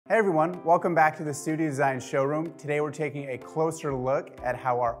Hey everyone, welcome back to the Studio Design Showroom. Today we're taking a closer look at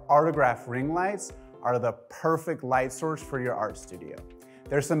how our Artograph ring lights are the perfect light source for your art studio.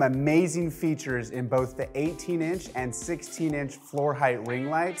 There's some amazing features in both the 18-inch and 16-inch floor height ring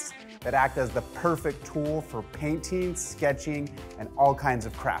lights that act as the perfect tool for painting, sketching, and all kinds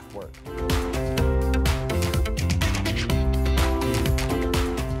of craft work.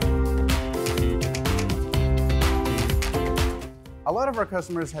 A lot of our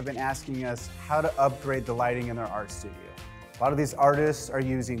customers have been asking us how to upgrade the lighting in their art studio. A lot of these artists are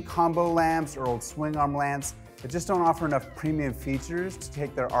using combo lamps or old swing arm lamps that just don't offer enough premium features to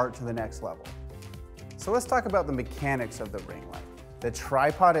take their art to the next level. So let's talk about the mechanics of the ring light. The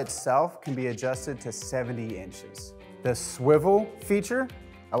tripod itself can be adjusted to 70 inches. The swivel feature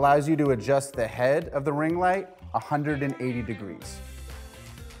allows you to adjust the head of the ring light 180 degrees.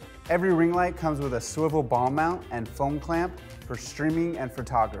 Every ring light comes with a swivel ball mount and foam clamp for streaming and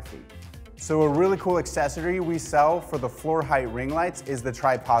photography. So a really cool accessory we sell for the floor height ring lights is the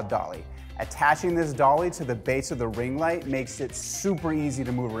tripod dolly. Attaching this dolly to the base of the ring light makes it super easy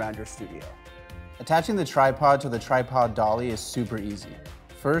to move around your studio. Attaching the tripod to the tripod dolly is super easy.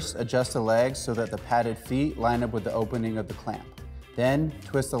 First, adjust the legs so that the padded feet line up with the opening of the clamp. Then,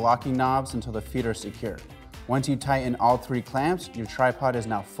 twist the locking knobs until the feet are secure. Once you tighten all three clamps, your tripod is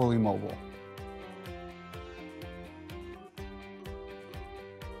now fully mobile.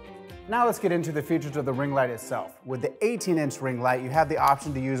 Now let's get into the features of the ring light itself. With the 18-inch ring light, you have the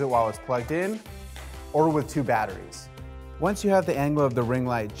option to use it while it's plugged in or with two batteries. Once you have the angle of the ring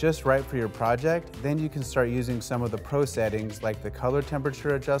light just right for your project, then you can start using some of the pro settings like the color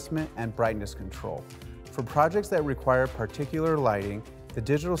temperature adjustment and brightness control. For projects that require particular lighting, the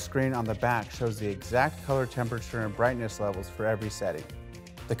digital screen on the back shows the exact color temperature and brightness levels for every setting.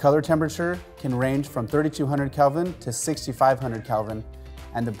 The color temperature can range from 3200 Kelvin to 6500 Kelvin,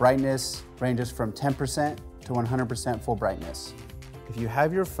 and the brightness ranges from 10% to 100% full brightness. If you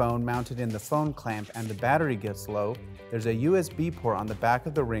have your phone mounted in the phone clamp and the battery gets low, there's a USB port on the back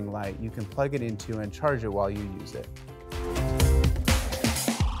of the ring light you can plug it into and charge it while you use it.